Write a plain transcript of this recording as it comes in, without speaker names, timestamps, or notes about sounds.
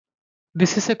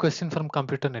This is a question from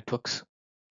computer networks.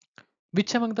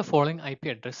 Which among the following IP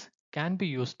address can be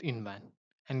used in WAN?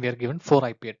 And we are given 4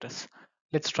 IP address.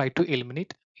 Let's try to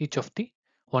eliminate each of the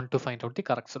one to find out the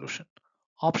correct solution.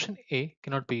 Option A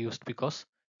cannot be used because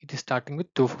it is starting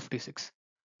with 256.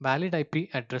 Valid IP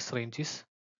address range is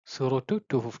 0 to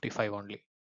 255 only.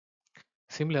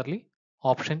 Similarly,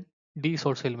 option D is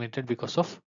also eliminated because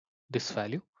of this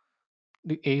value.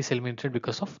 The A is eliminated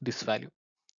because of this value.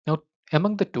 Now,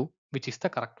 among the two, which is the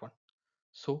correct one?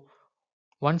 So,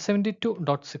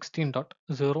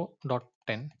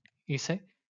 172.16.0.10 is a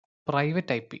private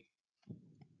IP.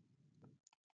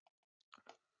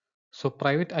 So,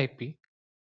 private IP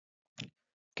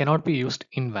cannot be used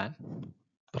in WAN.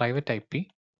 Private IP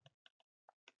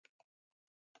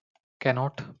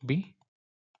cannot be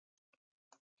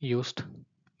used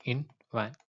in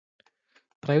WAN.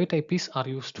 Private IPs are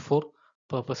used for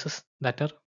purposes that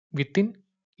are within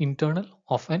internal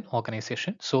of an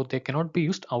organization, so they cannot be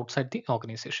used outside the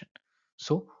organization.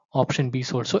 So option B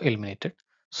is also eliminated.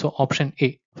 So option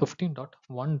A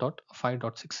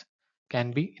 15.1.5.6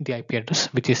 can be the IP address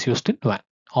which is used in WAN.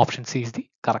 Option C is the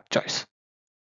correct choice.